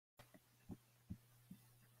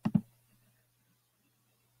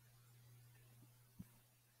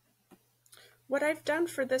What I've done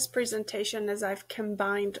for this presentation is I've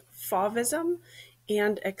combined Fauvism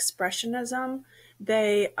and Expressionism.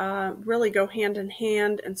 They really go hand in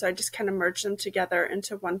hand, and so I just kind of merged them together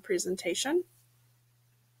into one presentation.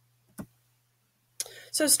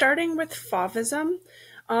 So starting with Fauvism,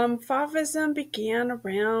 Fauvism began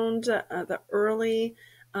around the early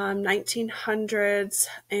 1900s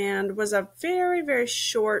and was a very, very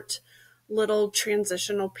short little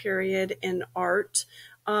transitional period in art.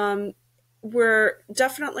 We're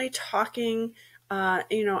definitely talking,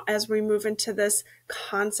 as we move into this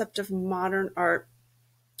concept of modern art,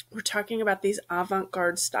 we're talking about these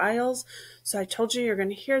avant-garde styles. So I told you you're going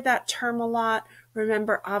to hear that term a lot.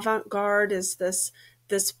 Remember, avant-garde is this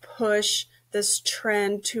push, this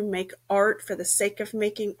trend to make art for the sake of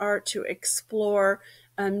making art, to explore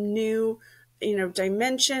new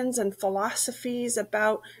dimensions and philosophies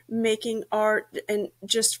about making art, and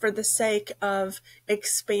just for the sake of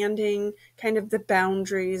expanding kind of the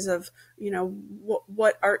boundaries of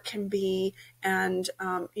what art can be, and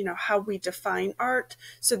how we define art.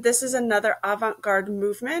 So this is another avant-garde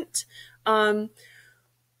movement. One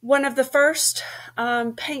of the first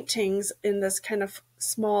paintings in this kind of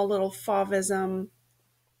small little Fauvism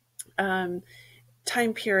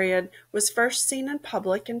time period was first seen in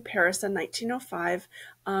public in Paris in 1905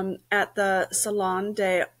 at the Salon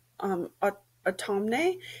des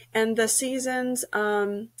Automne and the season's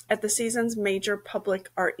at the season's major public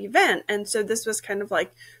art event. And so this was kind of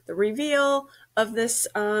like the reveal of this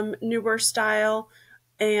newer style.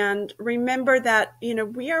 And remember that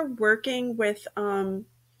we are working with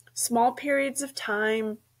small periods of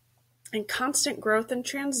time and constant growth and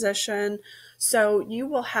transition. So you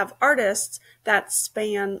will have artists that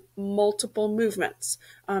span multiple movements.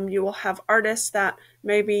 You will have artists that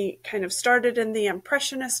maybe kind of started in the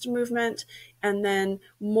Impressionist movement and then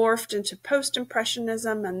morphed into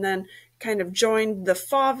Post-Impressionism and then kind of joined the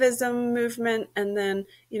Fauvism movement and then,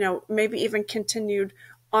 maybe even continued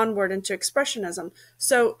onward into Expressionism.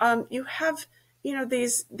 So you have,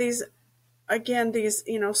 these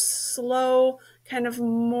slow kind of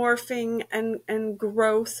morphing and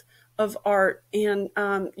growth of art. And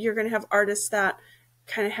you're going to have artists that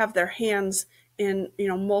kind of have their hands in,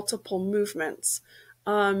 multiple movements.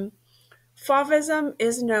 Fauvism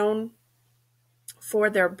is known for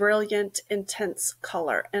their brilliant, intense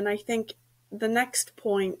color. And I think the next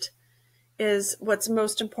point is what's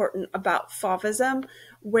most important about Fauvism,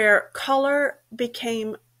 where color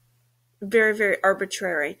became very, very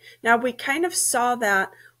arbitrary. Now, we kind of saw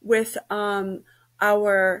that with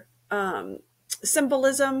our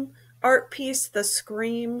symbolism art piece, the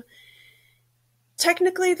Scream.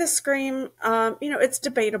 Technically, the Scream, it's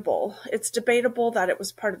debatable. It's debatable that it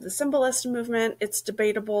was part of the Symbolist movement. It's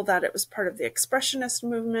debatable that it was part of the Expressionist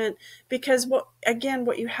movement, because what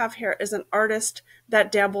you have here is an artist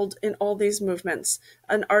that dabbled in all these movements,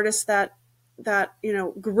 an artist that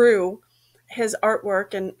grew his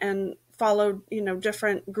artwork and followed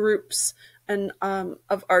different groups and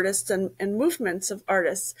of artists and movements of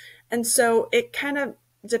artists. And so it kind of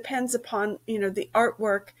depends upon the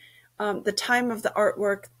artwork, the time of the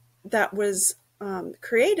artwork that was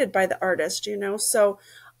created by the artist. So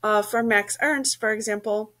for Max Ernst, for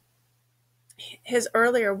example, his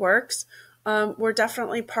earlier works were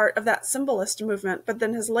definitely part of that symbolist movement, but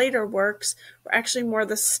then his later works were actually more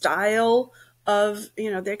the style of the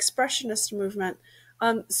Expressionist movement.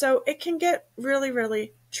 So it can get really,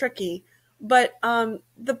 really tricky. But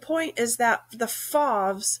the point is that the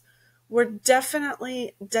Fauves were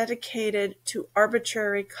definitely dedicated to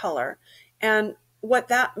arbitrary color. And what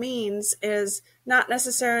that means is not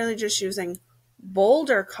necessarily just using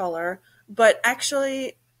bolder color, but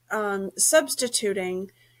actually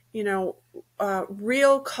substituting,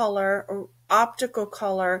 real color or optical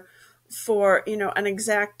color for, an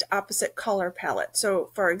exact opposite color palette. So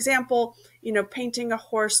for example, painting a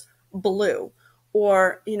horse blue,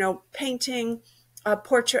 or, painting a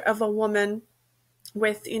portrait of a woman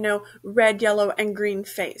with, red, yellow, and green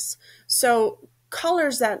face. So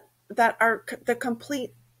colors that are the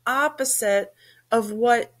complete opposite of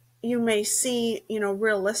what you may see,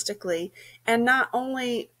 realistically, and not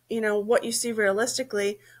only, what you see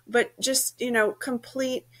realistically, but just,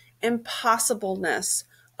 complete impossibleness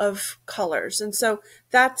of colors. And so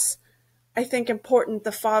that's, I think, important.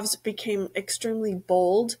 The Fauves became extremely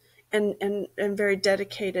bold and very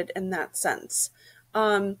dedicated in that sense.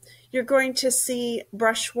 You're going to see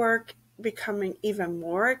brushwork becoming even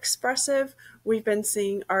more expressive. We've been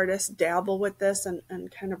seeing artists dabble with this and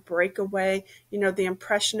kind of break away. The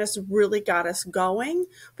Impressionists really got us going,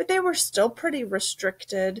 but they were still pretty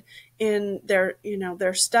restricted in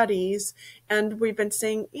their studies. And we've been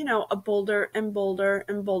seeing, a bolder and bolder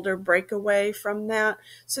and bolder breakaway from that.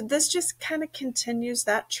 So this just kind of continues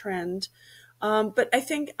that trend. But I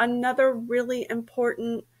think another really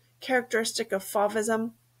important characteristic of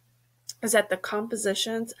Fauvism is that the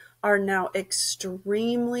compositions are now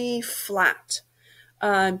extremely flat.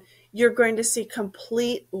 You're going to see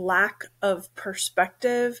complete lack of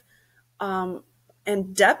perspective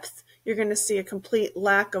and depth. You're going to see a complete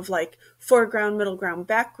lack of like foreground, middle ground,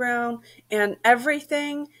 background, and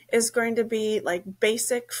everything is going to be like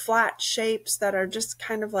basic flat shapes that are just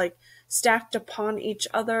kind of like stacked upon each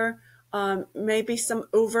other. Maybe some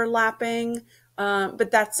overlapping,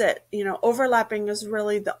 but that's it. Overlapping is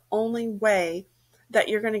really the only way that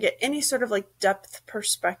you're going to get any sort of like depth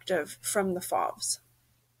perspective from the Fauvs.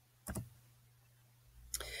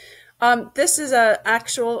 This is an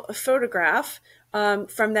actual photograph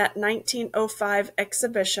from that 1905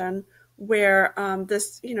 exhibition where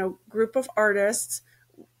this group of artists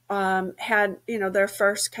had their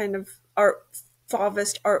first kind of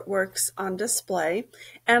Fauvist artworks on display.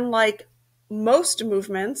 And like most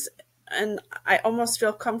movements, and I almost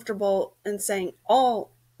feel comfortable in saying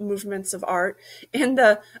all movements of art, in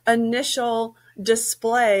the initial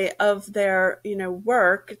display of their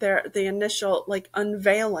work, the initial like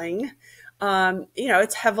unveiling,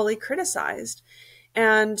 it's heavily criticized.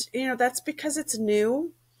 And that's because it's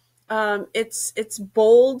new, it's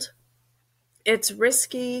bold, it's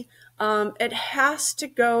risky, it has to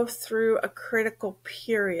go through a critical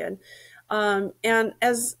period. And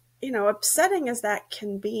as upsetting as that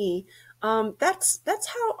can be, that's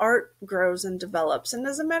how art grows and develops. And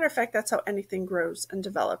as a matter of fact, that's how anything grows and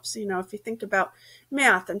develops. If you think about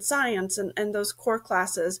math and science and those core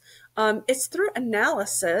classes, it's through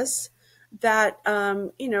analysis that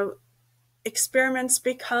experiments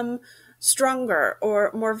become stronger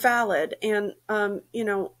or more valid. And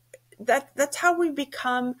that's how we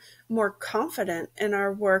become more confident in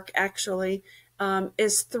our work, actually,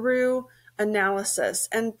 is through analysis.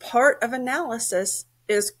 And part of analysis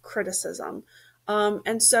is criticism.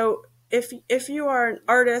 And so if you are an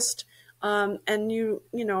artist and you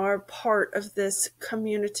are part of this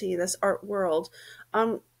community, this art world,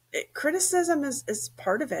 criticism is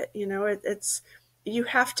part of it. It's you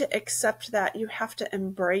have to accept that, you have to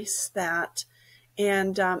embrace that.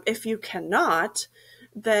 And if you cannot,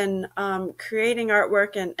 then creating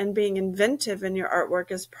artwork and being inventive in your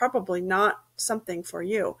artwork is probably not something for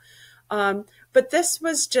you. But this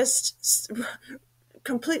was just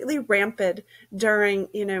completely rampant during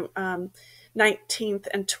 19th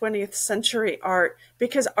and 20th century art,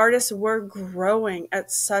 because artists were growing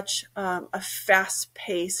at such a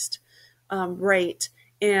fast-paced rate.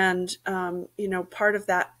 And part of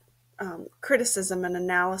that criticism and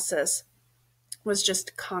analysis was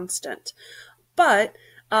just constant. But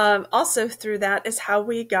also through that is how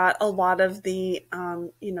we got a lot of the,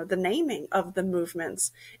 the naming of the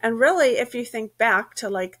movements. And really, if you think back to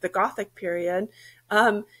like the Gothic period,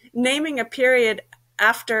 naming a period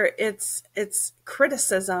after its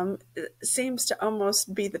criticism seems to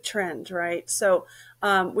almost be the trend, right? So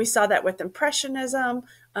we saw that with Impressionism,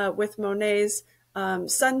 with Monet's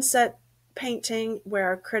sunset painting,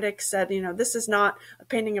 where critics said, this is not a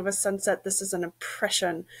painting of a sunset, this is an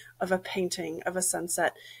impression of a painting of a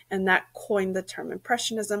sunset, and that coined the term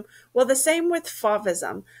Impressionism. Well, the same with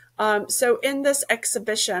Fauvism. So in this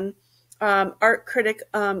exhibition, art critic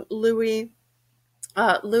Louis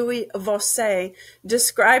Vosset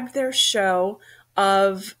described their show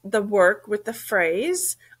of the work with the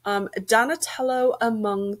phrase, Donatello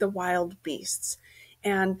among the wild beasts.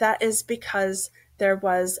 And that is because there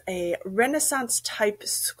was a Renaissance type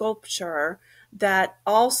sculpture that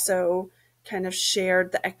also kind of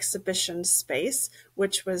shared the exhibition space,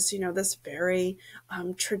 which was, this very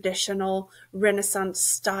traditional Renaissance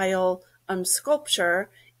style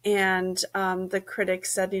sculpture. And the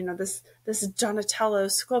critics said, this Donatello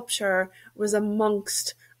sculpture was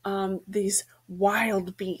amongst these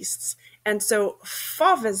wild beasts. And so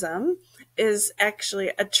Fauvism is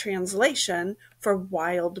actually a translation for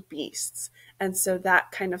wild beasts. And so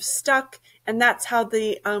that kind of stuck. And that's how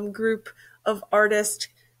the group of artists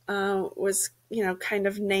was, kind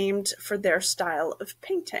of named for their style of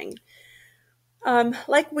painting.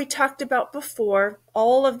 Like we talked about before,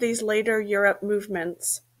 all of these later Europe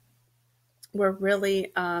movements were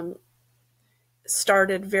really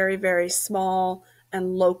started very, very small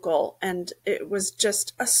and local. And it was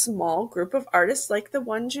just a small group of artists like the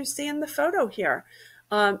ones you see in the photo here.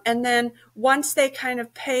 And then once they kind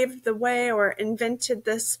of paved the way or invented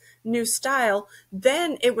this new style,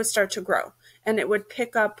 then it would start to grow and it would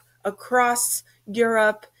pick up across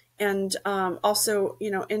Europe and also,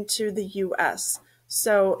 into the US.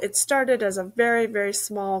 So it started as a very, very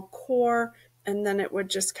small core, and then it would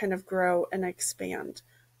just kind of grow and expand.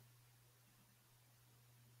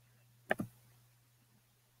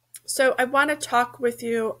 So I want to talk with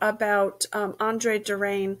you about Andre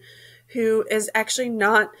Derain, who is actually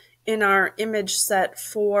not in our image set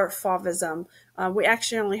for Fauvism. We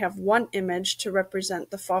actually only have one image to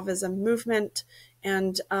represent the Fauvism movement,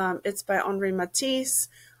 and it's by Henri Matisse.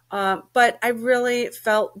 But I really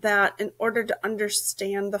felt that in order to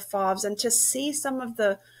understand the Fauves and to see some of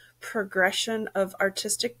the progression of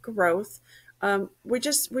artistic growth, we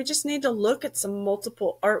just need to look at some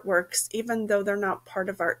multiple artworks, even though they're not part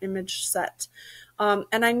of our image set.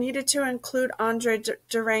 And I needed to include Andre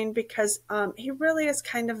Derain because he really is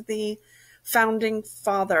kind of the founding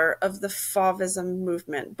father of the Fauvism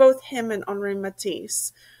movement, both him and Henri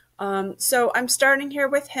Matisse. So I'm starting here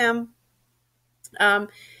with him.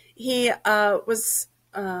 He was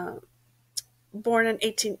born in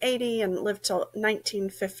 1880 and lived till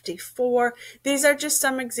 1954. These are just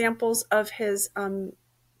some examples of his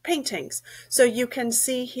paintings. So you can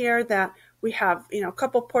see here that we have, a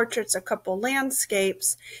couple portraits, a couple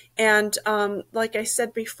landscapes, and like I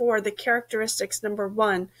said before, the characteristics, number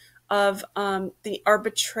one, of the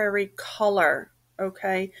arbitrary color,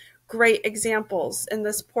 okay? Great examples in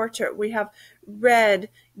this portrait. We have red,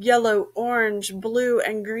 yellow, orange, blue,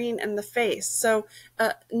 and green in the face. So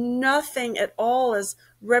nothing at all is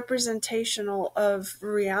representational of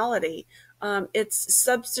reality. It's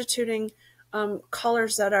substituting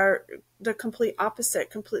colors that are the complete opposite,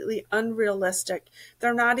 completely unrealistic.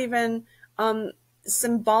 They're not even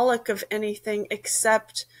symbolic of anything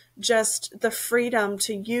except just the freedom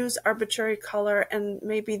to use arbitrary color and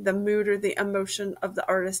maybe the mood or the emotion of the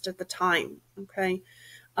artist at the time. Okay.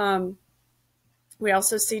 We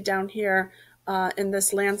also see down here in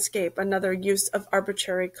this landscape another use of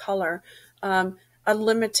arbitrary color, a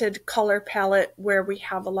limited color palette where we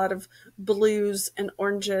have a lot of blues and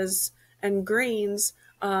oranges and greens,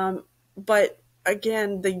 but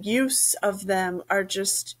again, the use of them are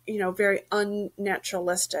just, very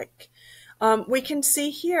unnaturalistic. We can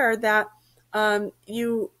see here that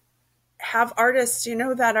you have artists,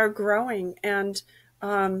 that are growing and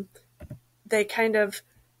they kind of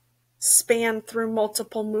span through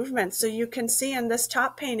multiple movements. So you can see in this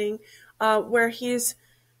top painting where he's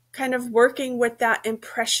kind of working with that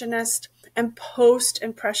impressionist and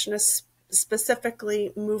post-impressionist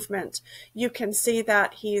specifically movement. You can see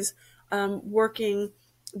that he's working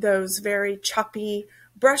those very choppy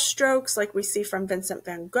brush strokes like we see from Vincent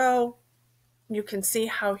van Gogh. You can see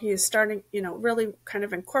how he is starting, really kind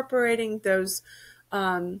of incorporating those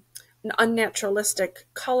unnaturalistic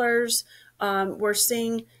colors. We're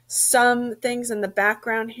seeing some things in the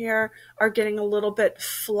background here are getting a little bit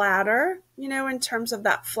flatter, in terms of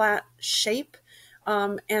that flat shape.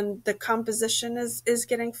 And the composition is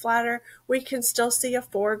getting flatter. We can still see a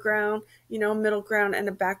foreground, middle ground, and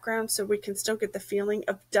a background, so we can still get the feeling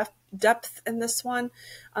of depth in this one.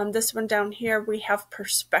 This one down here, we have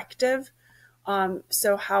perspective.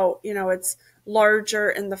 So how, it's larger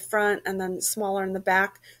in the front and then smaller in the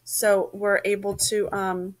back. So we're able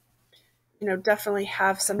to, definitely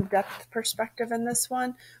have some depth perspective in this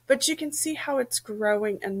one. But you can see how it's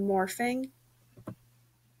growing and morphing.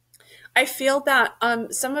 I feel that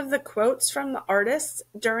some of the quotes from the artists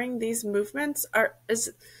during these movements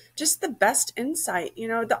is just the best insight.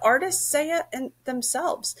 The artists say it in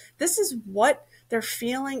themselves. This is what they're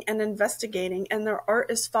feeling and investigating, and their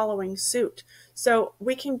art is following suit. So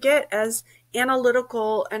we can get as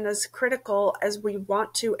analytical and as critical as we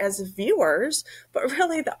want to as viewers, but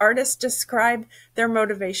really the artists describe their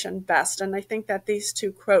motivation best. And I think that these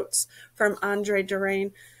two quotes from Andre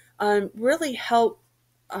Derain really help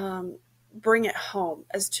bring it home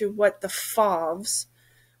as to what the Fauves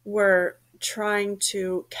were trying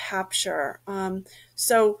to capture.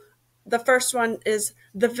 So the first one is,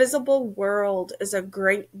 the visible world is a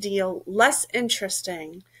great deal less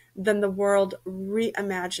interesting than the world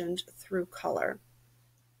reimagined through color.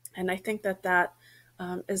 And I think that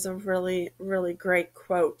is a really, really great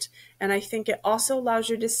quote. And I think it also allows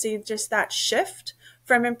you to see just that shift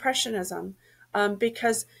from Impressionism,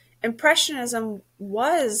 because Impressionism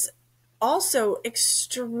was also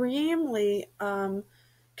extremely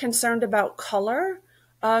concerned about color,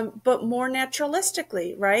 but more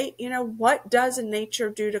naturalistically, right? You know, what does nature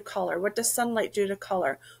do to color? What does sunlight do to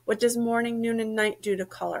color? What does morning, noon, and night do to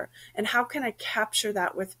color? And how can I capture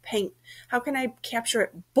that with paint? How can I capture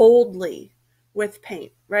it boldly with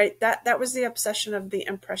paint, right? That was the obsession of the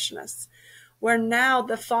Impressionists. Where now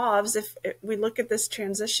the Fauves, if we look at this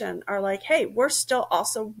transition, are like, hey, we're still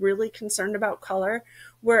also really concerned about color.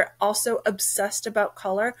 We're also obsessed about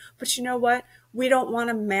color. But you know what? We don't want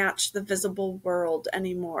to match the visible world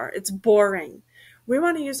anymore. It's boring. We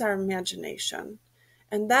want to use our imagination.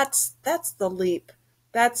 And that's the leap.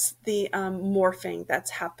 That's the morphing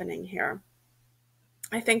that's happening here.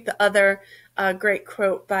 I think the other great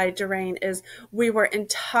quote by Derain is, "We were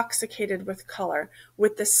intoxicated with color,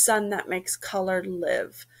 with the sun that makes color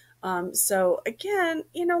live." So again,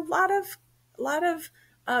 you know, a lot of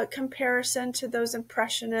comparison to those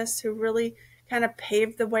Impressionists who really kind of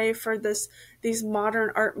paved the way for these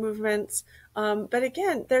modern art movements. But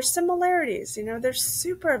again, there's similarities. You know, they're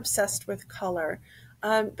super obsessed with color,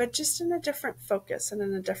 but just in a different focus and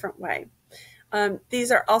in a different way.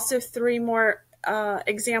 These are also three more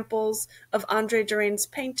examples of Andre Derain's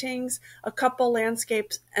paintings, a couple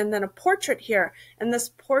landscapes, and then a portrait here. And this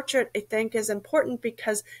portrait, I think, is important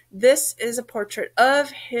because this is a portrait of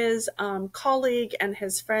his colleague and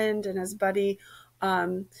his friend and his buddy,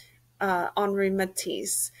 Henri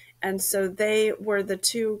Matisse. And so they were the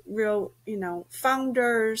two real, you know,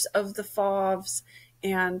 founders of the Fauves,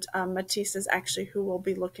 and Matisse is actually who we'll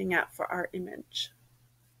be looking at for our image.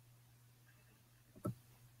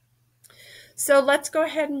 So let's go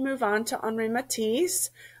ahead and move on to Henri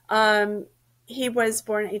Matisse. He was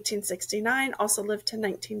born in 1869, also lived to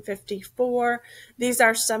 1954. These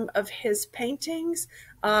are some of his paintings.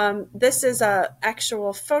 This is an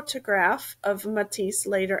actual photograph of Matisse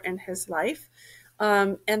later in his life.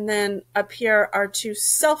 And then up here are two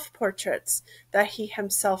self-portraits that he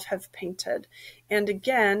himself have painted. And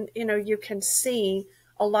again, you know, you can see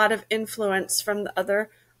a lot of influence from the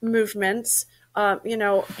other movements. You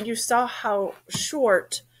know, you saw how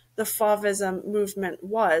short the Fauvism movement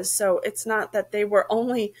was. So it's not that they were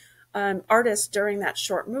only artists during that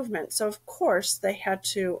short movement. So of course they had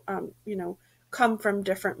to, you know, come from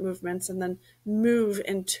different movements and then move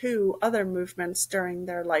into other movements during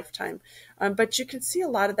their lifetime. But you can see a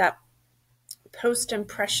lot of that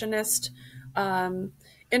post-impressionist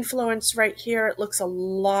influence right here. It looks a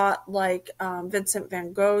lot like Vincent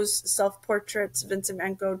van Gogh's self-portraits. Vincent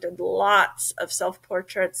van Gogh did lots of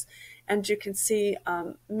self-portraits, and you can see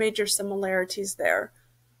major similarities there.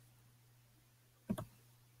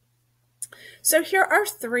 So here are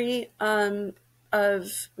three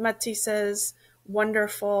of Matisse's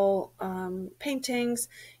wonderful paintings.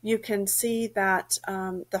 You can see that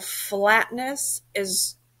the flatness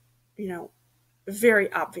is, you know,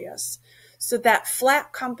 very obvious. So that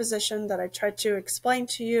flat composition that I tried to explain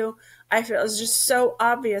to you, I feel is just so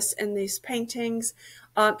obvious in these paintings.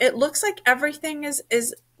 It looks like everything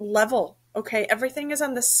is level, okay? Everything is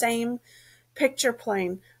on the same picture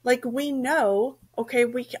plane. Like we know, okay,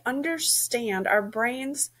 we can understand, our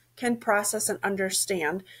brains can process and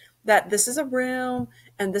understand that this is a room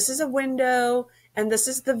and this is a window and this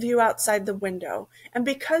is the view outside the window. And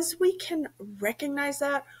because we can recognize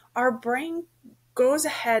that, our brain goes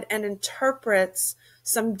ahead and interprets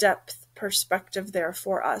some depth perspective there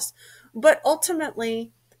for us. But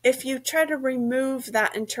ultimately, if you try to remove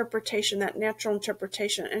that interpretation, that natural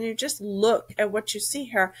interpretation, and you just look at what you see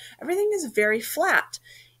here, everything is very flat.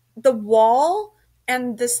 The wall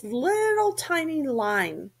and this little tiny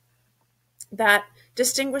line that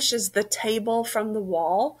distinguishes the table from the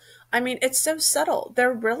wall, I mean, it's so subtle.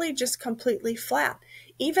 They're really just completely flat.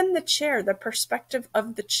 Even the chair, the perspective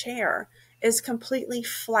of the chair is completely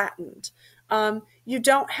flattened. You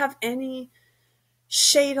don't have any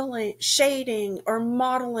shading or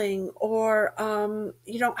modeling, or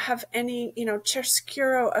you don't have any, you know,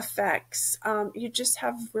 chiaroscuro effects. You just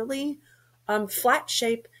have really flat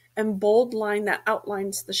shape and bold line that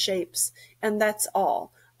outlines the shapes, and that's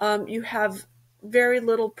all. You have very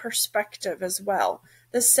little perspective as well.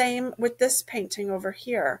 The same with this painting over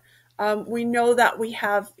here. We know that we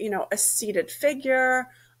have, you know, a seated figure,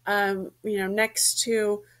 you know, next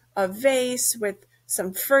to a vase with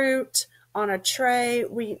some fruit on a tray.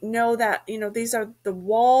 We know that, you know, these are the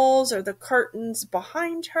walls or the curtains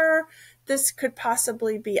behind her. This could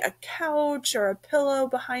possibly be a couch or a pillow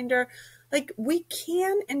behind her. Like, we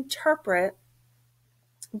can interpret,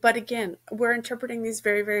 but again, we're interpreting these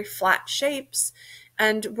very, very flat shapes,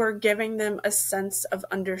 and we're giving them a sense of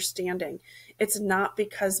understanding. It's not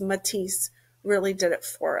because Matisse really did it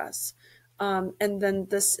for us. And then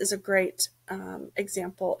this is a great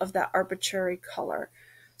example of that arbitrary color.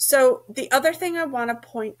 So the other thing I want to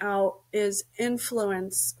point out is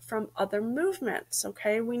influence from other movements.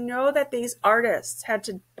 Okay, we know that these artists had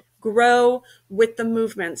to grow with the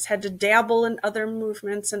movements, had to dabble in other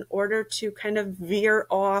movements in order to kind of veer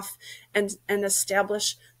off and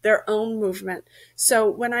establish their own movement. So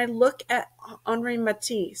when I look at Henri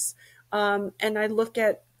Matisse, and I look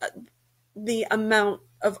at the amount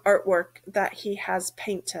of artwork that he has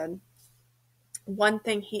painted, one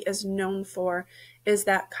thing he is known for is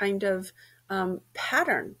that kind of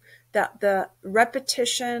pattern, that the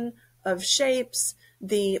repetition of shapes,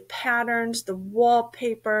 the patterns, the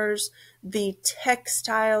wallpapers, the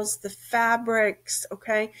textiles, the fabrics.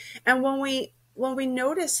 Okay, and when we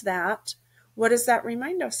notice that, what does that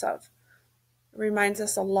remind us of? It reminds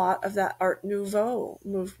us a lot of that Art Nouveau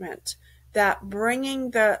movement, that bringing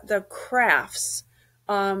the crafts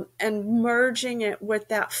and merging it with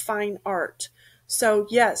that fine art. So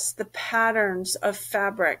yes, the patterns of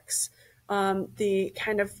fabrics, the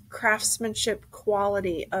kind of craftsmanship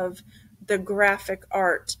quality of the graphic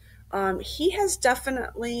art. He has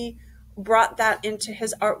definitely brought that into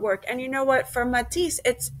his artwork. And you know what? For Matisse,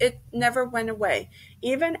 it never went away.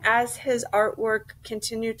 Even as his artwork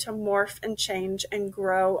continued to morph and change and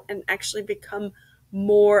grow and actually become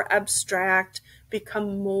more abstract,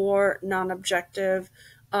 become more non-objective,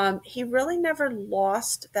 he really never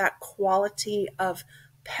lost that quality of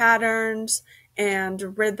patterns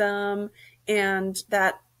and rhythm and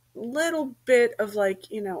that little bit of, like,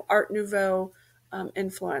 Art Nouveau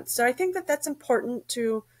influence. So I think that that's important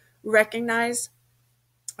to recognize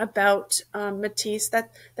about Matisse,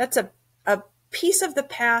 that that's a piece of the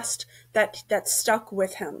past that stuck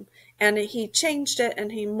with him, and he changed it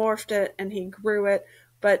and he morphed it and he grew it,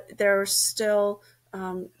 but there's still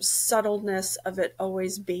subtleness of it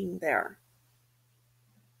always being there.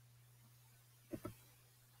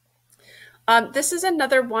 This is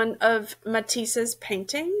another one of Matisse's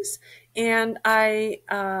paintings, and I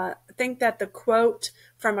think that the quote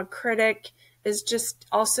from a critic is just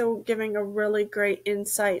also giving a really great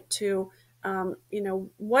insight to,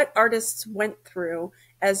 what artists went through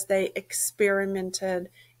as they experimented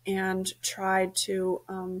and tried to,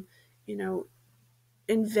 you know,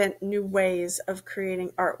 invent new ways of creating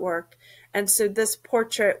artwork. And so this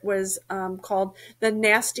portrait was called "The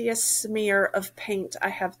Nastiest Smear of Paint I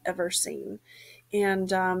Have Ever Seen."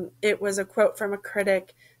 And it was a quote from a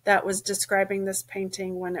critic that was describing this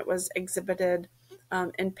painting when it was exhibited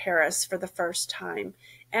in Paris for the first time.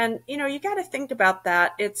 And, you got to think about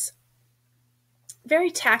that. It's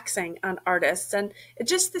very taxing on artists, and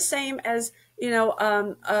it's just the same as,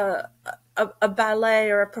 a ballet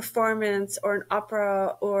or a performance or an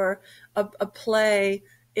opera or a play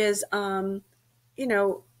is,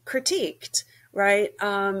 critiqued, right?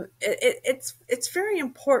 It's very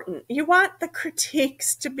important. You want the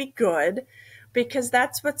critiques to be good because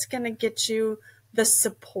that's what's going to get you the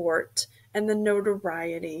support and the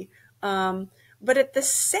notoriety. But at the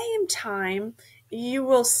same time, you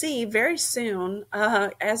will see very soon,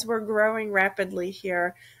 as we're growing rapidly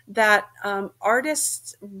here, that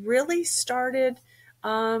artists really started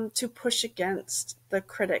to push against the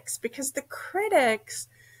critics, because the critics,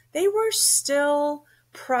 they were still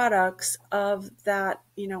products of that,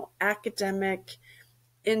 academic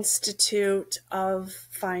institute of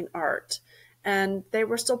fine art. And they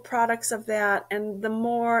were still products of that. And the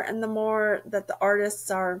more that the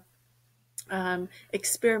artists are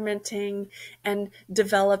experimenting and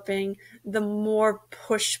developing, the more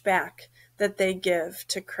pushback that they give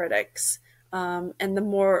to critics, and the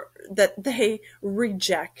more that they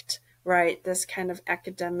reject, right, this kind of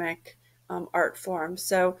academic art form.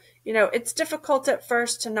 So, it's difficult at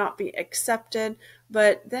first to not be accepted,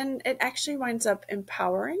 but then it actually winds up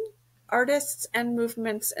empowering artists and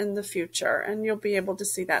movements in the future, and you'll be able to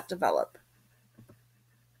see that develop.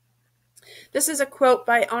 This is a quote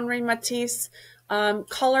by Henri Matisse.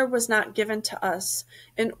 Color was not given to us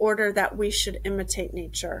in order that we should imitate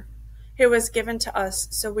nature. It was given to us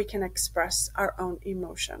so we can express our own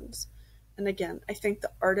emotions. And again, I think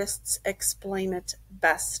the artists explain it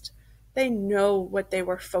best. They know what they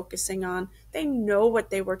were focusing on. They know what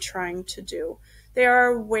they were trying to do. They are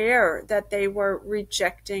aware that they were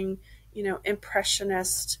rejecting,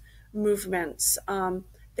 impressionist movements.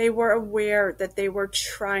 They were aware that they were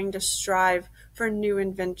trying to strive for new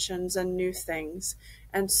inventions and new things.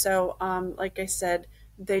 And so, like I said,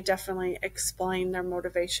 they definitely explain their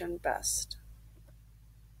motivation best.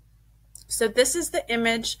 So this is the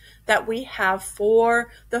image that we have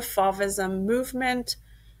for the Fauvism movement.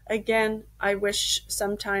 Again, I wish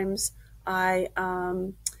sometimes I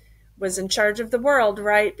was in charge of the world,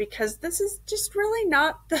 right? Because this is just really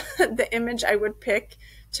not the image I would pick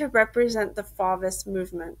to represent the Fauvist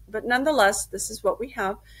movement. But nonetheless, this is what we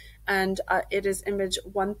have, and it is image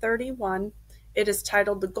 131. It is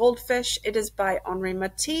titled The Goldfish. It is by Henri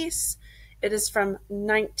Matisse. It is from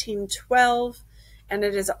 1912, and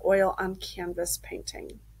it is an oil on canvas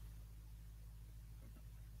painting.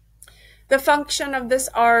 The function of this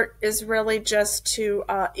art is really just to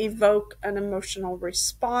evoke an emotional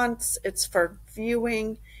response. It's for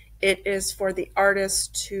viewing. It is for the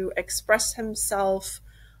artist to express himself.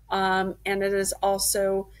 And it is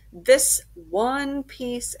also this one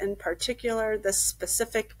piece in particular, this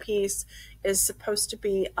specific piece, is supposed to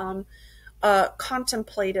be a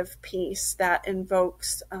contemplative piece that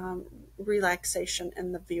invokes relaxation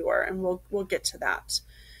in the viewer. And we'll get to that.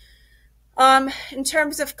 In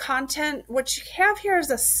terms of content, what you have here is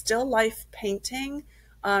a still life painting.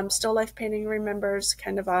 Still life painting, remembers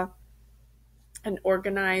kind of an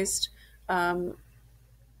organized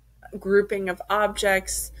grouping of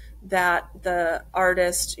objects that the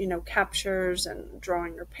artist, captures and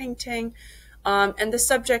drawing or painting. And the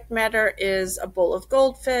subject matter is a bowl of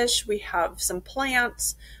goldfish. We have some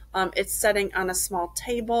plants. It's setting on a small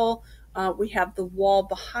table. We have the wall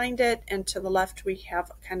behind it, and to the left we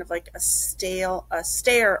have kind of like a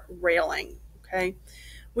stair railing. Okay,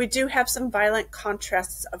 we do have some violent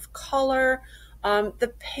contrasts of color.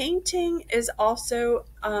 The painting is also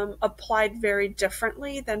applied very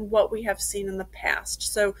differently than what we have seen in the past.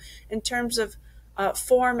 So in terms of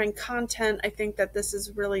form and content, I think that this is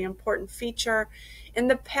a really important feature. In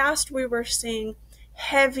the past, we were seeing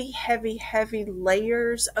heavy, heavy, heavy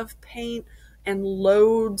layers of paint and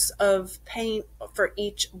loads of paint for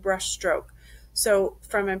each brushstroke. So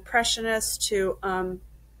from Impressionist to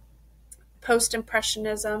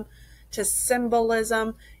Post-Impressionism to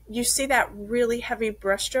Symbolism, you see that really heavy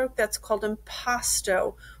brushstroke that's called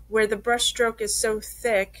impasto, where the brushstroke is so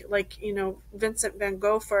thick, like, Vincent van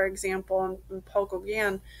Gogh, for example, and Paul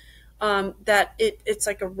Gauguin, that it's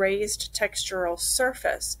like a raised textural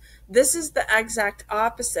surface. This is the exact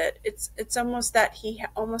opposite. It's almost that he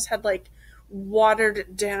almost had like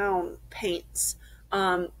watered down paints,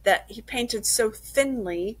 that he painted so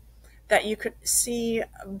thinly that you could see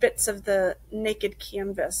bits of the naked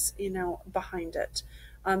canvas, behind it.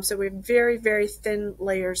 So we have very, very thin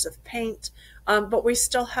layers of paint, but we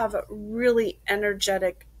still have a really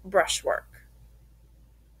energetic brushwork.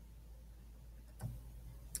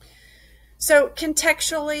 So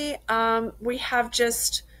contextually, we have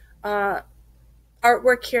just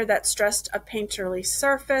artwork here that stressed a painterly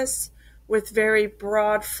surface with very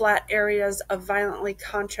broad, flat areas of violently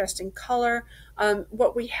contrasting color.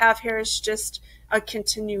 What we have here is just a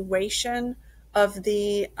continuation of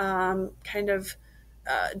the kind of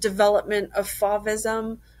development of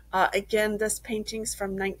Fauvism. Again, this painting's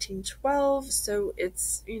from 1912, so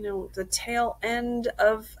it's, the tail end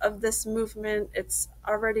of this movement. It's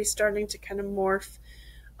already starting to kind of morph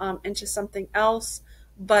into something else,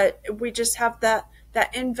 but we just have that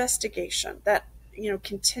investigation, that,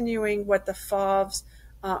 continuing what the Fauves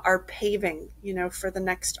are paving, for the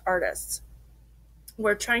next artists.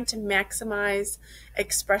 We're trying to maximize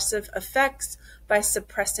expressive effects by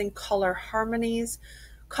suppressing color harmonies.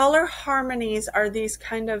 Color harmonies are these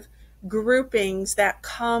kind of groupings that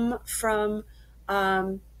come from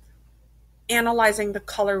analyzing the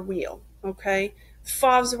color wheel, okay?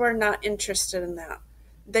 Fauves were not interested in that.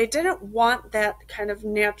 They didn't want that kind of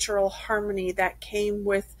natural harmony that came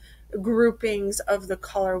with groupings of the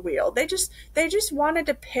color wheel. They just wanted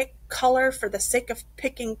to pick color for the sake of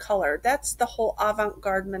picking color. That's the whole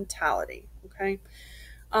avant-garde mentality, okay?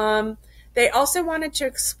 They also wanted to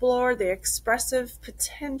explore the expressive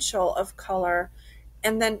potential of color,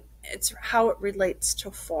 and then it's how it relates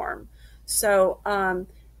to form. So,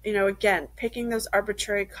 again, picking those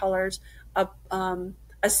arbitrary colors,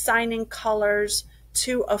 assigning colors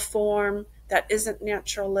to a form that isn't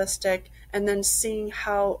naturalistic, and then seeing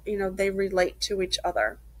how, they relate to each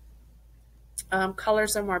other.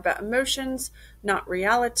 Colors are more about emotions, not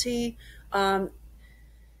reality.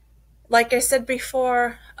 Like I said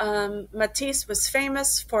before, Matisse was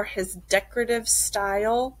famous for his decorative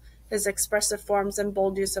style, his expressive forms, and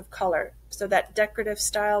bold use of color. So that decorative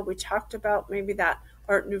style, we talked about maybe that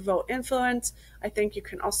Art Nouveau influence. I think you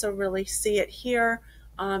can also really see it here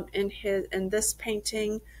in this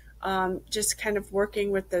painting, just kind of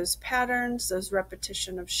working with those patterns, those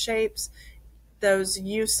repetition of shapes, those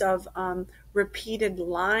use of repeated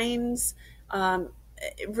lines.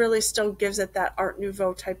 It really still gives it that Art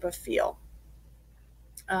Nouveau type of feel.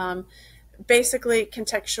 Basically,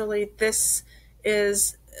 contextually, this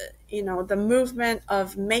is, the movement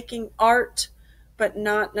of making art, but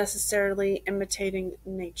not necessarily imitating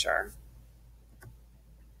nature.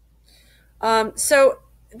 So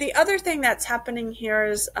the other thing that's happening here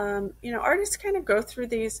is, artists kind of go through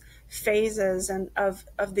these phases and of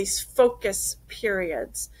these focus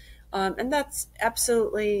periods. And that's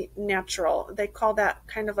absolutely natural. They call that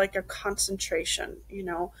kind of like a concentration,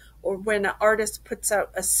 or when an artist puts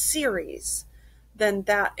out a series, then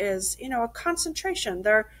that is, a concentration.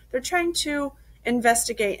 They're trying to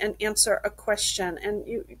investigate and answer a question, and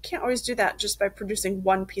you can't always do that just by producing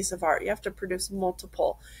one piece of art. You have to produce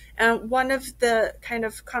multiple. And one of the kind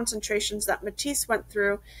of concentrations that Matisse went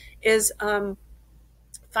through is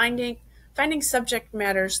finding finding subject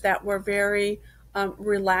matters that were very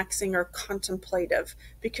relaxing or contemplative,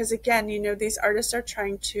 because again, these artists are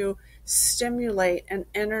trying to stimulate and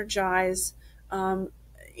energize um,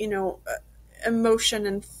 you know emotion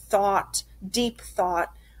and thought, deep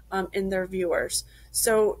thought, in their viewers.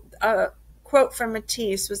 So a quote from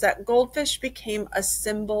Matisse was that goldfish became a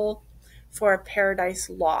symbol for a paradise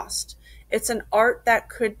lost. It's an art that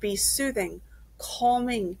could be soothing,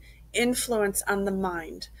 calming influence on the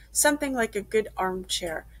mind, something like a good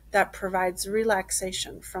armchair that provides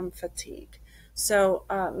relaxation from fatigue. So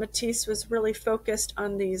Matisse was really focused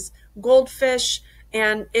on these goldfish.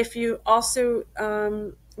 And if you also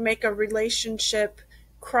make a relationship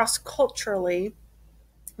cross-culturally,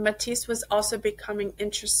 Matisse was also becoming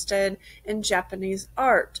interested in Japanese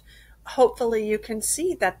art. Hopefully you can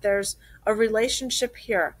see that there's a relationship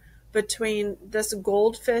here between this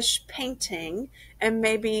goldfish painting and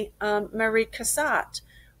maybe Marie Cassatt,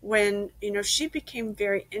 when she became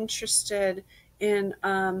very interested in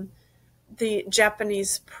the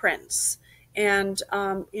Japanese prints. And,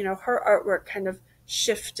 her artwork kind of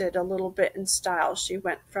shifted a little bit in style. She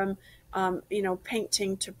went from,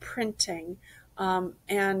 painting to printing,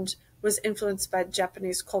 and was influenced by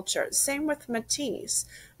Japanese culture. Same with Matisse.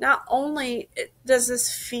 Not only does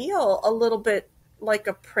this feel a little bit like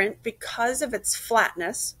a print because of its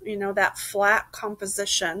flatness, that flat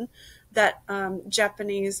composition that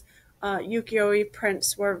Japanese ukiyo-e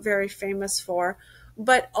prints were very famous for,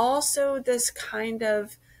 but also this kind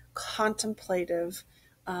of contemplative,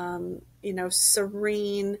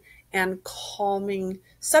 serene and calming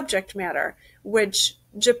subject matter, which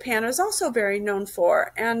Japan is also very known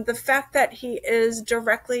for. And the fact that he is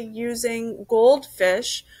directly using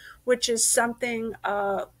goldfish, which is something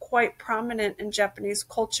quite prominent in Japanese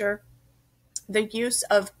culture, the use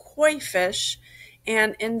of koi fish,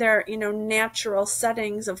 and in their natural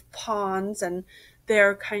settings of ponds and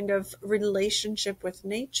their kind of relationship with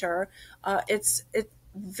nature, it's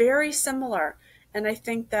very similar. And I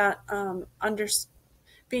think that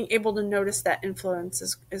being able to notice that influence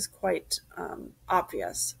is quite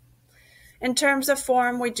obvious. In terms of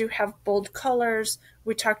form, we do have bold colors.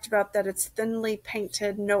 We talked about that it's thinly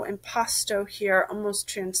painted, no impasto here, almost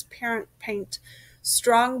transparent paint.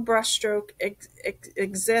 Strong brushstroke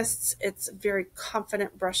exists. It's a very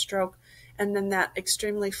confident brushstroke. And then that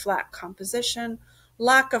extremely flat composition,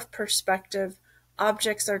 lack of perspective.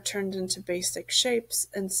 Objects are turned into basic shapes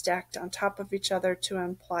and stacked on top of each other to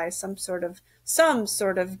imply some sort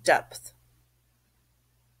of depth.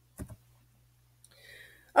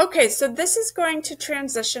 Okay, so this is going to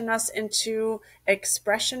transition us into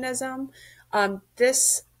Expressionism.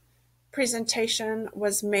 This presentation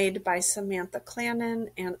was made by Samantha Clannon,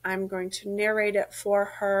 and I'm going to narrate it for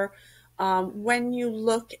her. When you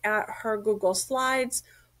look at her Google Slides,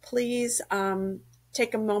 please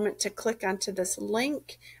take a moment to click onto this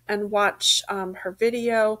link and watch her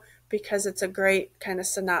video, because it's a great kind of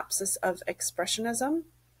synopsis of Expressionism.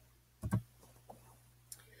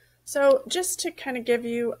 So just to kind of give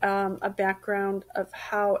you a background of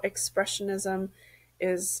how Expressionism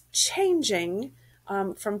is changing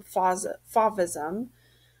from Fauvism.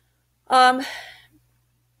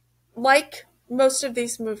 Like most of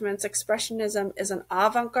these movements, Expressionism is an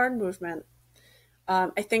avant-garde movement.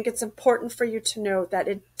 I think it's important for you to know that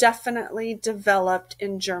it definitely developed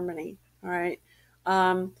in Germany. All right.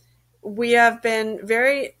 We have been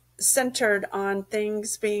very centered on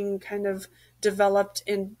things being kind of developed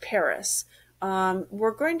in Paris.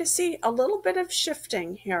 We're going to see a little bit of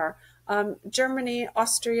shifting here. Germany,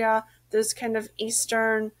 Austria, those kind of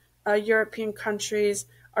Eastern European countries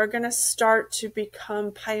are going to start to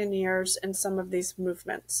become pioneers in some of these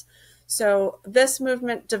movements. So this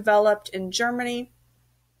movement developed in Germany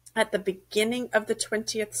at the beginning of the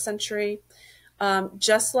 20th century.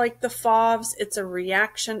 Just like the Fauves, it's a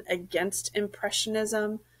reaction against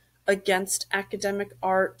Impressionism, against academic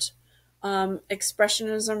art.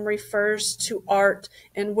 Expressionism refers to art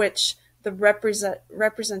in which the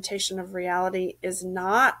representation of reality is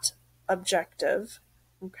not objective,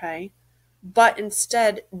 okay, but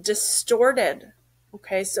instead distorted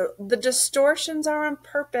Okay, so the distortions are on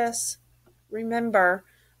purpose. Remember,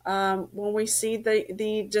 when we see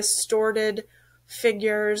the distorted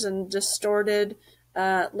figures and distorted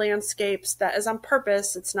landscapes, that is on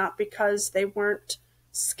purpose. It's not because they weren't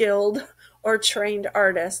skilled or trained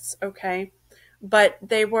artists, okay? But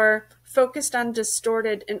they were focused on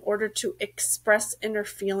distorted in order to express inner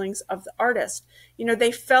feelings of the artist. You know,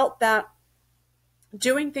 they felt that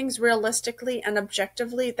doing things realistically and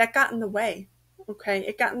objectively, that got in the way. Okay,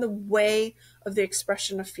 it got in the way of the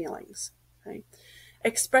expression of feelings. Okay,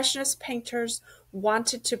 expressionist painters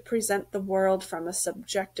wanted to present the world from a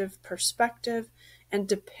subjective perspective and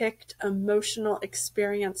depict emotional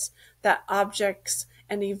experience that objects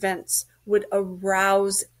and events would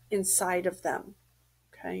arouse inside of them.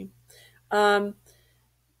 Okay, I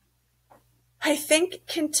think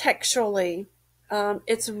contextually,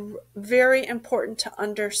 it's very important to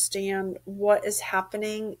understand what is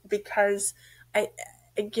happening because,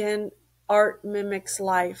 again, art mimics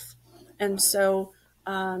life. And so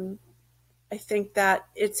I think that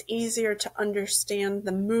it's easier to understand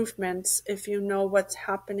the movements if you know what's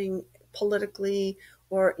happening politically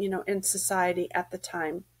or, in society at the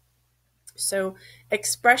time. So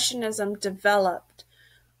Expressionism developed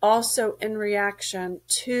also in reaction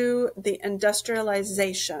to the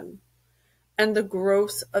industrialization and the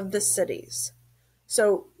growth of the cities.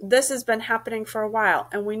 So this has been happening for a while,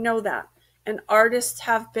 and we know that. And artists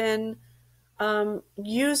have been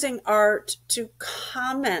using art to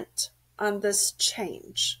comment on this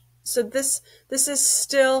change. So this is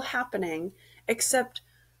still happening, except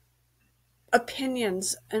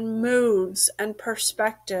opinions and moods and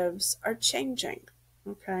perspectives are changing.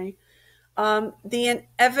 Okay, the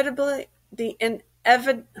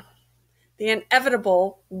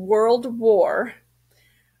inevitable world war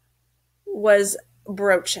was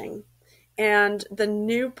broaching, and the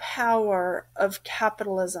new power of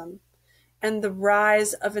capitalism and the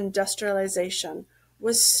rise of industrialization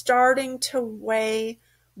was starting to weigh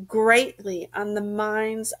greatly on the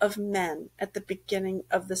minds of men at the beginning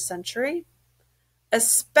of the century,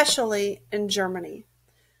 especially in Germany.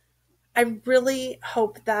 I really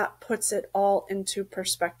hope that puts it all into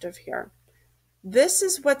perspective here. This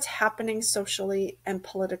is what's happening socially and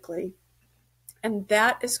politically, and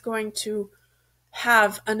that is going to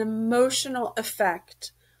have an emotional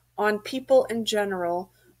effect on people in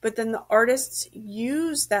general, but then the artists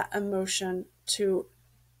use that emotion to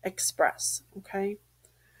express, okay?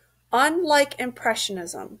 Unlike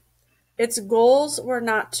Impressionism, its goals were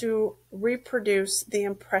not to reproduce the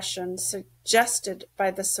impression suggested by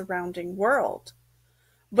the surrounding world,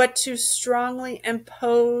 but to strongly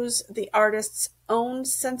impose the artist's own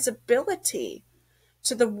sensibility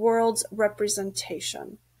to the world's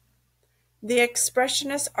representation. The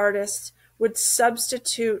expressionist artists would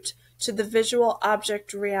substitute to the visual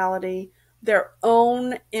object reality their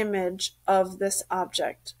own image of this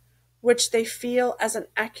object, which they feel as an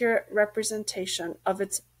accurate representation of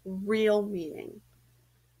its real meaning.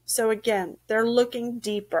 So again, they're looking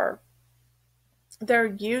deeper. They're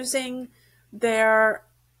using their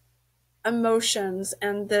emotions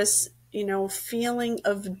and this, feeling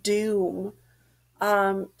of doom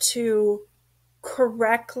to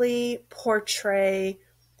correctly portray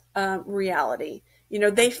reality.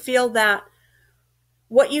 They feel that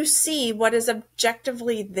what you see, what is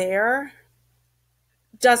objectively there,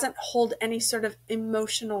 doesn't hold any sort of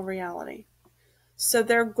emotional reality. So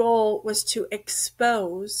their goal was to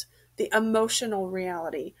expose the emotional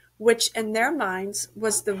reality, which in their minds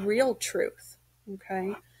was the real truth.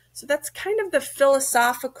 Okay, so that's kind of the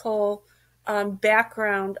philosophical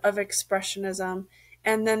background of Expressionism.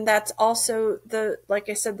 And then that's also like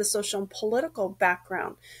I said, the social and political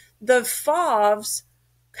background. The Fauves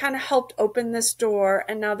kind of helped open this door,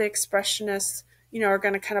 and now the Expressionists, are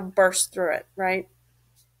going to kind of burst through it, right?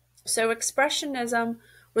 So Expressionism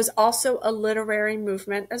was also a literary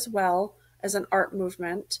movement as well as an art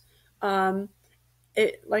movement.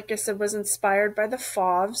 It, like I said, was inspired by the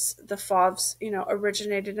Fauves. The Fauves,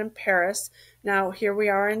 originated in Paris. Now here we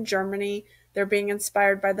are in Germany. They're being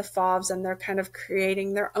inspired by the Fauves, and they're kind of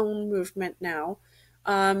creating their own movement now.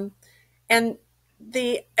 And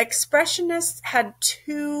the Expressionists had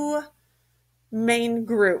two main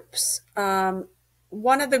groups.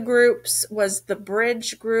 One of the groups was the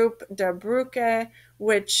Bridge group, Der Brücke,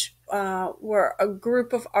 which were a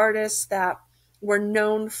group of artists that were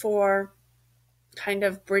known for kind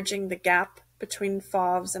of bridging the gap between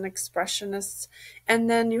Fauves and Expressionists. And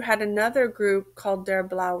then you had another group called Der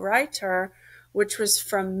Blaue Reiter, which was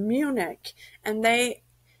from Munich. And they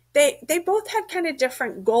both had kind of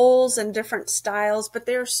different goals and different styles, but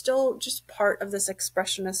they are still just part of this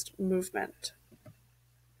expressionist movement.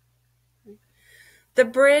 The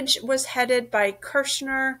bridge was headed by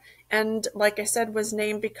Kirchner, and like I said, was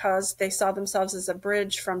named because they saw themselves as a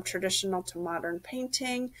bridge from traditional to modern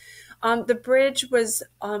painting. The bridge was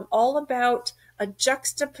all about a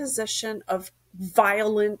juxtaposition of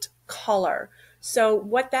violent color. So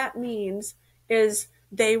what that means is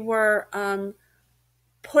they were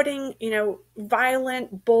putting,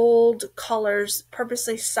 violent, bold colors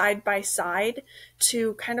purposely side by side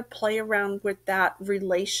to kind of play around with that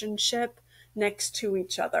relationship next to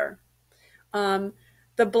each other. The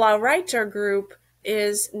Blaureiter group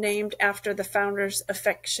is named after the founder's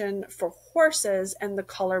affection for horses and the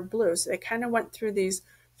color blue. So they kind of went through these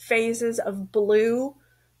phases of blue,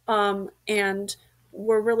 and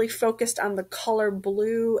were really focused on the color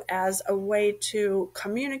blue as a way to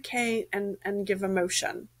communicate and give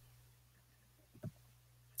emotion.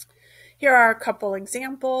 Here are a couple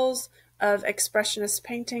examples of expressionist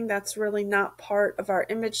painting that's really not part of our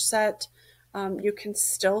image set. You can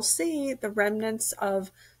still see the remnants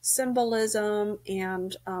of symbolism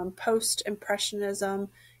and post-impressionism.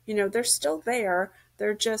 They're still there.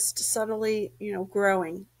 They're just subtly,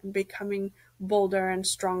 growing and becoming bolder and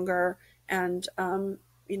stronger, and,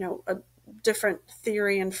 a different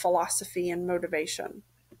theory and philosophy and motivation.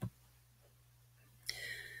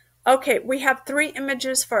 Okay, we have 3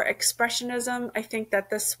 images for Expressionism. I think that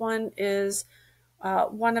this one is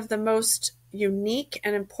one of the most unique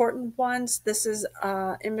and important ones. This is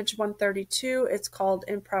image 132. It's called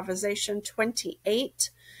Improvisation 28.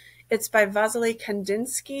 It's by Vasily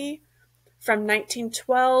Kandinsky from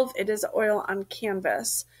 1912. It is oil on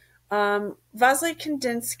canvas. Vasily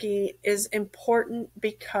Kandinsky is important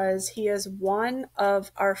because he is one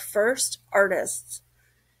of our first artists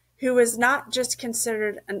who is not just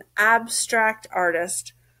considered an abstract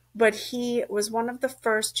artist, but he was one of the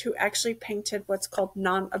first who actually painted what's called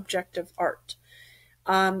non-objective art.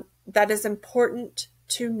 That is important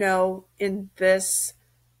to know in this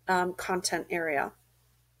content area.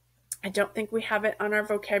 I don't think we have it on our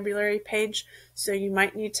vocabulary page, so you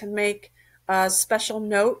might need to make a special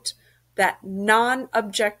note that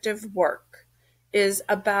non-objective work is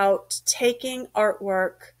about taking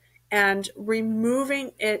artwork and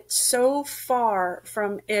removing it so far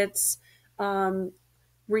from its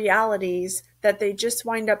realities that they just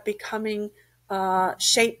wind up becoming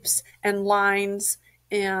shapes and lines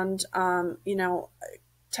and,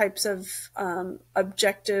 types of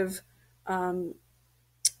objective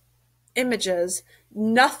images,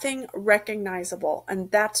 nothing recognizable.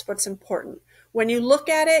 And that's what's important. When you look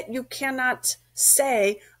at it, you cannot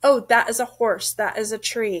say, oh, that is a horse, that is a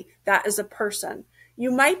tree, that is a person. You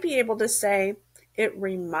might be able to say, it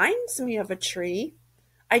reminds me of a tree.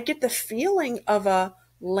 I get the feeling of a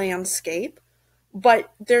landscape,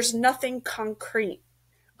 but there's nothing concrete,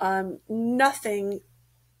 nothing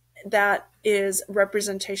that is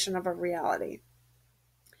representation of a reality.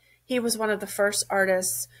 He was one of the first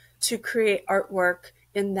artists to create artwork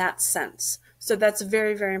in that sense. So that's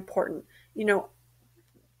very, very important.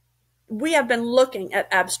 We have been looking at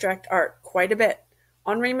abstract art quite a bit.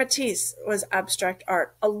 Henri Matisse was abstract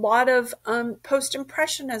art. A lot of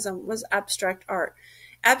post-impressionism was abstract art.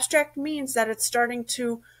 Abstract means that it's starting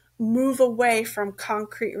to move away from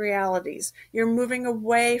concrete realities. You're moving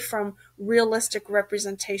away from realistic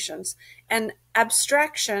representations. And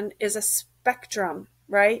abstraction is a spectrum,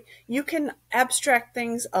 right? You can abstract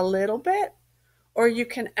things a little bit, or you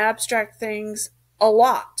can abstract things a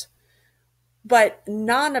lot. But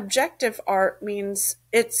non-objective art means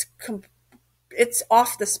it's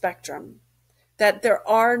off the spectrum, that there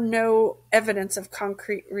are no evidence of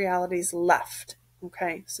concrete realities left.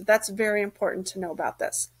 Okay, so that's very important to know about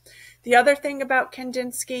this. The other thing about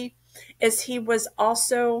Kandinsky is he was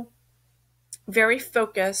also very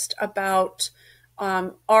focused about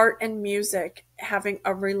art and music having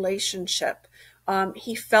a relationship.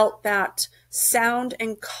 He felt that sound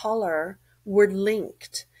and color were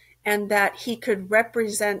linked, and that he could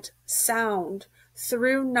represent sound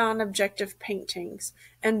through non-objective paintings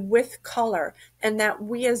and with color, and that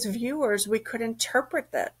we as viewers, we could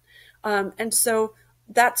interpret that. And so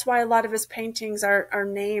that's why a lot of his paintings are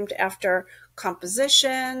named after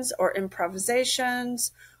compositions or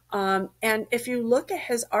improvisations. And if you look at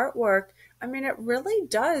his artwork, I mean, it really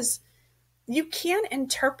does, you can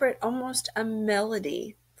interpret almost a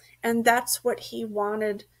melody. And that's what he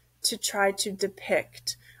wanted to try to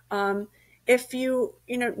depict. If you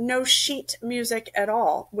know sheet music at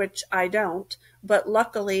all, which I don't, but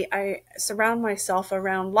luckily I surround myself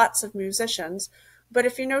around lots of musicians. But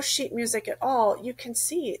if you know sheet music at all, you can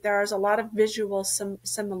see there's a lot of visual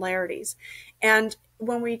similarities. And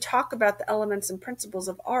when we talk about the elements and principles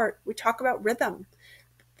of art, we talk about rhythm.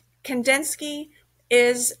 Kandinsky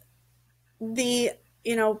is the,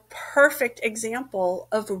 perfect example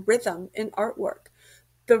of rhythm in artwork.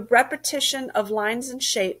 The repetition of lines and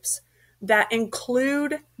shapes that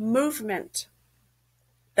include movement.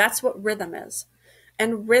 That's what rhythm is.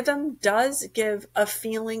 And rhythm does give a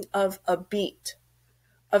feeling of a beat,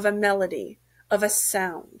 of a melody, of a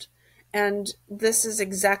sound. And this is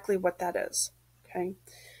exactly what that is. Okay.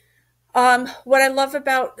 What I love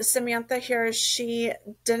about Samantha here is she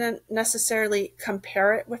didn't necessarily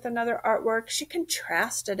compare it with another artwork. She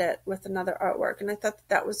contrasted it with another artwork. And I thought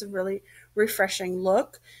that was a really refreshing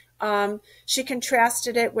look. She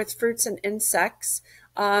contrasted it with fruits and insects.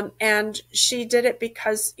 And she did it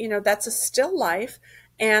because, that's a still life.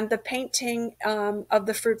 And the painting of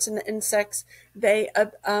the fruits and the insects, they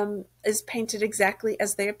is painted exactly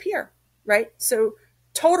as they appear, right? So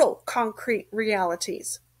total concrete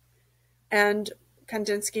realities. And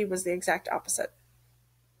Kandinsky was the exact opposite.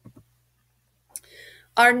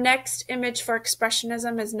 Our next image for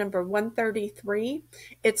Expressionism is number 133.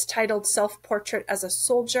 It's titled Self-Portrait as a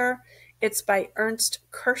Soldier. It's by Ernst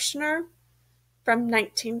Kirchner from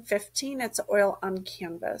 1915. It's oil on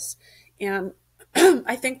canvas. And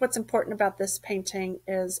I think what's important about this painting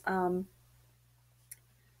is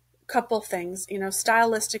couple things,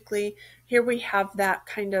 stylistically, here we have that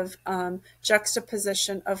kind of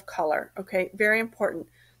juxtaposition of color. Okay, very important.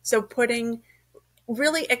 So putting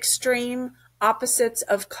really extreme opposites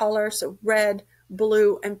of color, so red,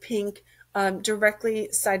 blue, and pink, directly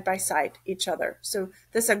side by side each other. So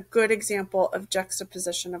this is a good example of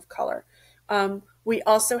juxtaposition of color. We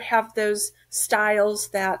also have those styles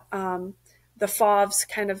that the Fauves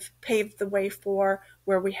kind of paved the way for,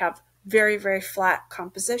 where we have very, very flat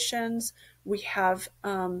compositions. We have,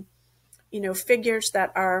 figures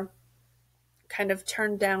that are kind of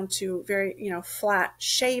turned down to very, flat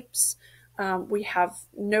shapes. We have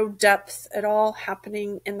no depth at all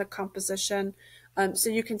happening in the composition. So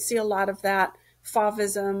you can see a lot of that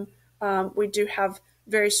Fauvism. We do have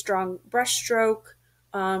very strong brushstroke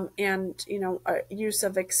and, use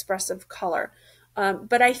of expressive color.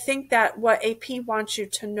 But I think that what AP wants you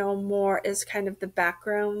to know more is kind of the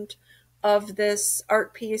background of this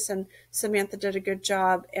art piece, and Samantha did a good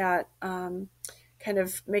job at kind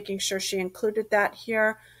of making sure she included that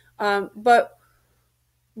here. But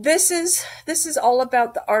this is all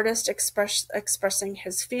about the artist expressing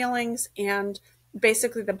his feelings, and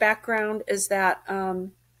basically the background is that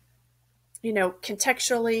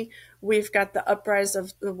contextually, we've got the uprise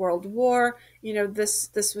of the World War.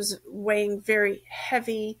 This was weighing very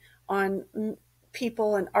heavy on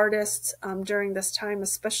people and artists during this time,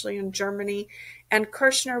 especially in Germany. And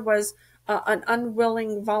Kirchner was an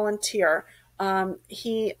unwilling volunteer.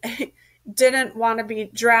 He didn't want to be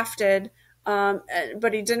drafted,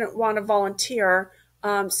 but he didn't want to volunteer.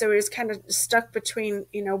 So he was kind of stuck between,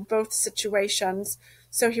 both situations.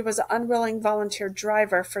 So he was an unwilling volunteer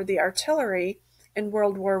driver for the artillery in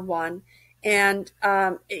World War I, and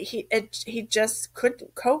he just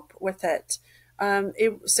couldn't cope with it.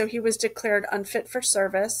 So he was declared unfit for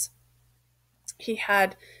service. He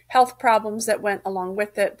had health problems that went along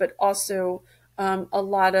with it, but also a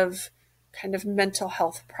lot of kind of mental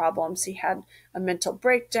health problems. He had a mental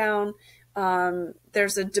breakdown.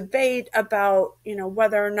 There's a debate about,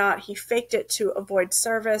 whether or not he faked it to avoid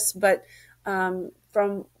service, but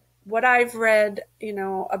from what I've read,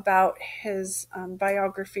 about his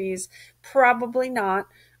biographies, probably not.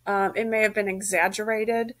 It may have been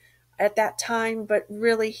exaggerated at that time, but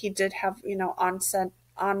really he did have,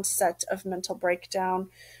 onset of mental breakdown.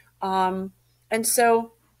 And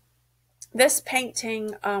so this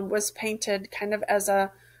painting was painted kind of as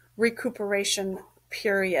a recuperation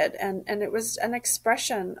period, and it was an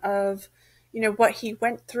expression of, what he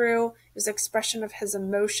went through. It was an expression of his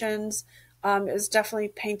emotions. It was definitely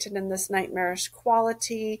painted in this nightmarish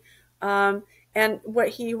quality. And what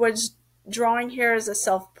he was drawing here is a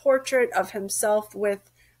self-portrait of himself with,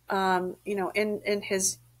 in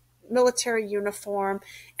his military uniform,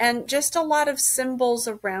 and just a lot of symbols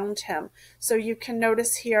around him. So you can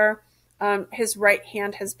notice here, his right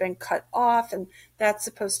hand has been cut off, and that's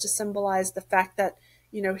supposed to symbolize the fact that,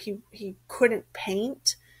 he couldn't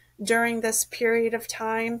paint during this period of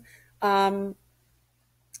time.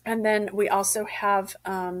 And then we also have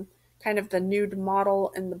kind of the nude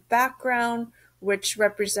model in the background, which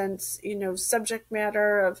represents, subject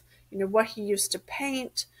matter of, what he used to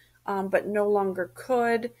paint, but no longer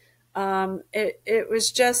could. It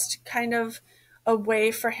was just kind of a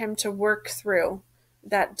way for him to work through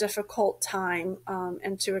that difficult time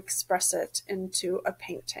and to express it into a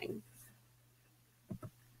painting.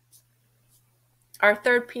 Our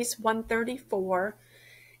third piece, 134,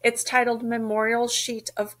 It's titled Memorial Sheet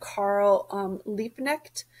of Karl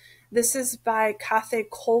Liebknecht. This is by Kathe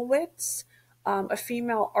Kollwitz, a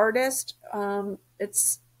female artist.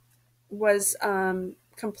 It's was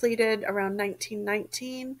completed around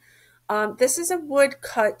 1919. This is a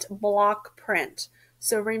woodcut block print.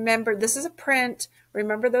 So remember, this is a print.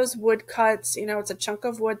 Remember those woodcuts. You know, it's a chunk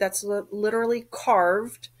of wood that's literally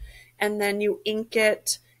carved, and then you ink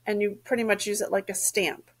it, and you pretty much use it like a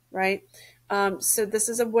stamp, right? So this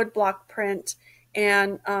is a wood block print.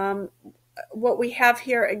 And what we have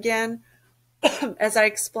here, again, as I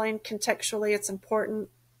explained contextually, it's important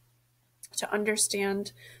to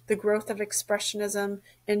understand the growth of Expressionism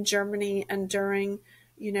in Germany and during,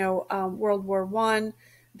 World War I,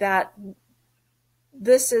 that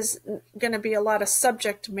this is going to be a lot of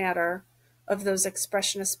subject matter of those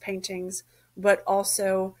Expressionist paintings, but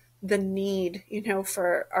also the need,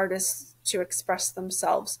 for artists to express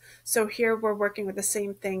themselves. So here we're working with the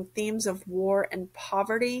same thing, themes of war and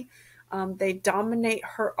poverty. They dominate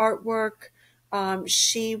her artwork.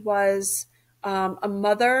 She was a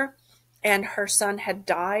mother, and her son had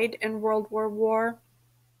died in World War,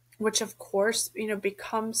 which of course,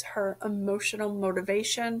 becomes her emotional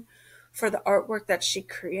motivation for the artwork that she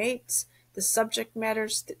creates, the subject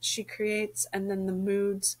matters that she creates, and then the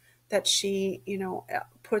moods that she,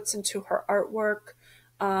 puts into her artwork.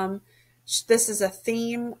 This is a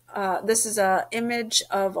theme. This is an image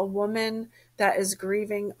of a woman that is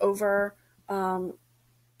grieving over Karl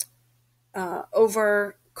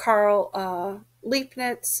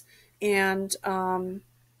Liebknecht, and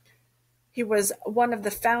he was one of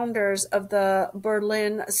the founders of the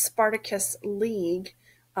Berlin Spartacus League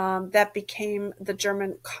that became the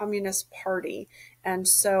German Communist Party. And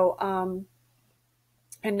so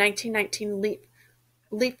in 1919,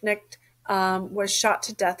 Liebknecht was shot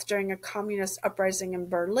to death during a communist uprising in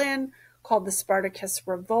Berlin called the Spartacus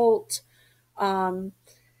Revolt. And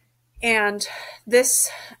this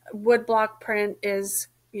woodblock print is,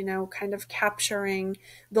 kind of capturing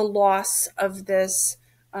the loss of this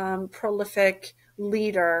prolific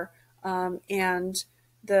leader and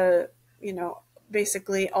the,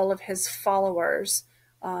 basically all of his followers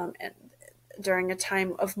during a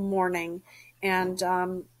time of mourning. And,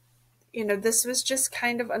 this was just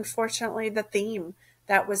kind of unfortunately the theme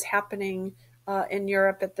that was happening in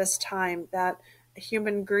Europe at this time, that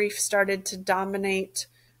human grief started to dominate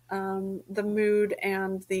the mood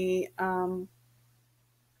and the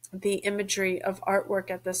imagery of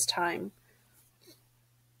artwork at this time.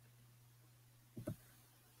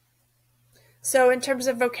 So in terms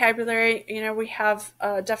of vocabulary, we have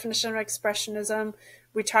a definition of Expressionism.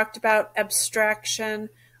 We talked about abstraction,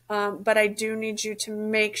 but I do need you to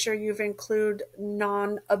make sure you've include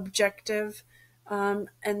non-objective. And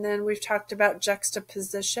then we've talked about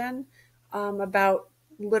juxtaposition, about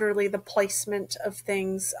literally the placement of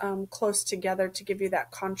things close together to give you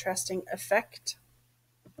that contrasting effect.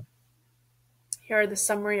 Here are the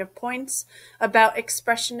summary of points about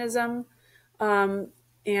Expressionism.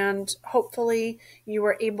 And hopefully you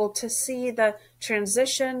were able to see the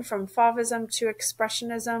transition from Fauvism to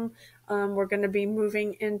Expressionism. We're going to be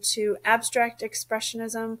moving into abstract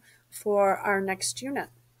Expressionism for our next unit.